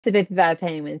The 55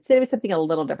 penguins. Today was something a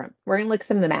little different. We're going to look at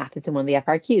some of the math that's in one of the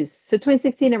FRQs. So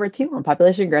 2016, number 2 on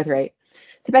population growth rate.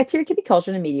 So bacteria can be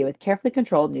cultured in media with carefully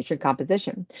controlled nutrient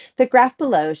composition. The graph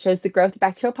below shows the growth of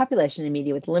bacterial population in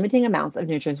media with limiting amounts of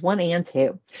nutrients 1 and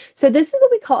 2. So this is what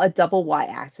we call a double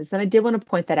y-axis, and I did want to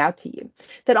point that out to you.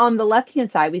 That on the left-hand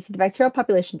side, we see the bacterial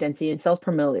population density in cells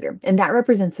per milliliter, and that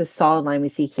represents the solid line we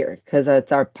see here because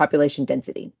it's our population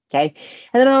density. Okay.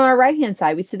 And then on our right-hand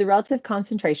side, we see the relative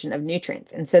concentration of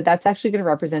nutrients. And so that's actually going to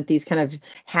represent these kind of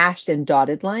hashed and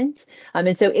dotted lines.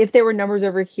 And so if there were numbers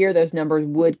over here, those numbers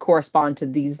would correspond to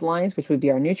these lines, which would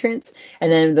be our nutrients. And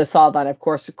then the solid line, of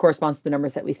course, corresponds to the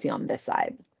numbers that we see on this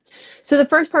side. So the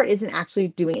first part isn't actually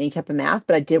doing any type of math,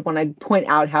 but I did want to point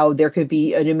out how there could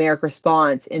be a numeric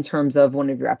response in terms of one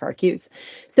of your FRQs.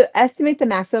 So estimate the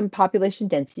maximum population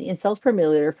density in cells per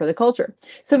milliliter for the culture.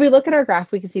 So if we look at our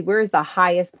graph, we can see where is the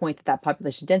highest point that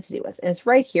population density was. And it's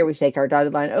right here. We take our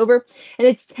dotted line over, and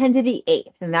it's 10 to the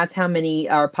 8th. And that's how many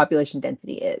our population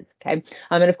density is. Okay.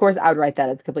 And of course, I would write that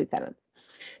as a complete sentence.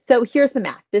 So here's the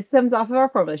math. This comes off of our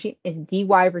formula sheet. And dy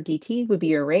over dt would be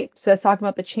your rate. So that's talking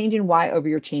about the change in y over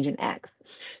your change in x.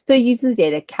 So using the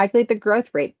data, calculate the growth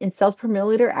rate in cells per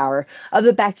milliliter hour of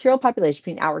the bacterial population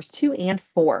between hours 2 and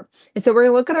 4. And so we're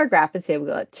going to look at our graph and say,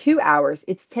 well, at 2 hours,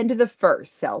 it's 10 to the 1st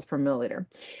cells per milliliter.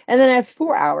 And then at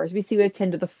 4 hours, we see we have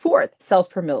 10 to the 4th cells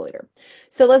per milliliter.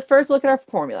 So let's first look at our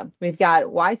formula. We've got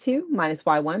y2 minus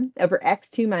y1 over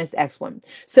x2 minus x1.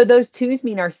 So those 2's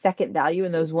mean our second value,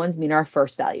 and those 1's mean our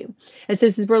first value. And so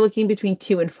since we're looking between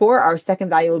 2 and 4, our second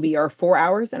value will be our 4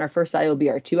 hours, and our first value will be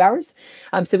our 2 hours.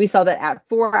 So we saw that at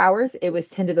 4 hours, it was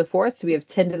 10 to the 4th. So we have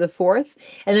 10 to the 4th.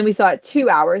 And then we saw at 2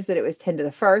 hours that it was 10 to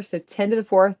the 1st. So 10 to the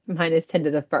 4th minus 10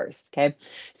 to the 1st. Okay.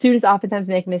 Students oftentimes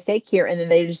make a mistake here, and then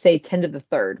they just say 10 to the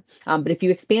 3rd. But if you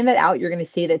expand that out, you're going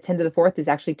to see that 10 to the 4th is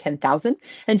actually 10,000.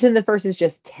 And 10 to the 1st is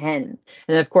just 10. And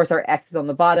then, of course, our x is on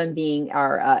the bottom being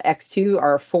our x2,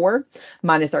 our 4,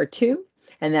 minus our 2.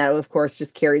 And that, of course,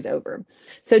 just carries over.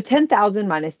 So 10,000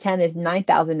 minus 10 is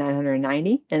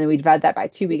 9,990. And then we divide that by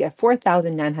 2, we get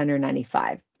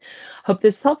 4,995. Hope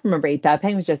this helped. Remember, 8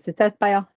 penguins just success. Bye, all.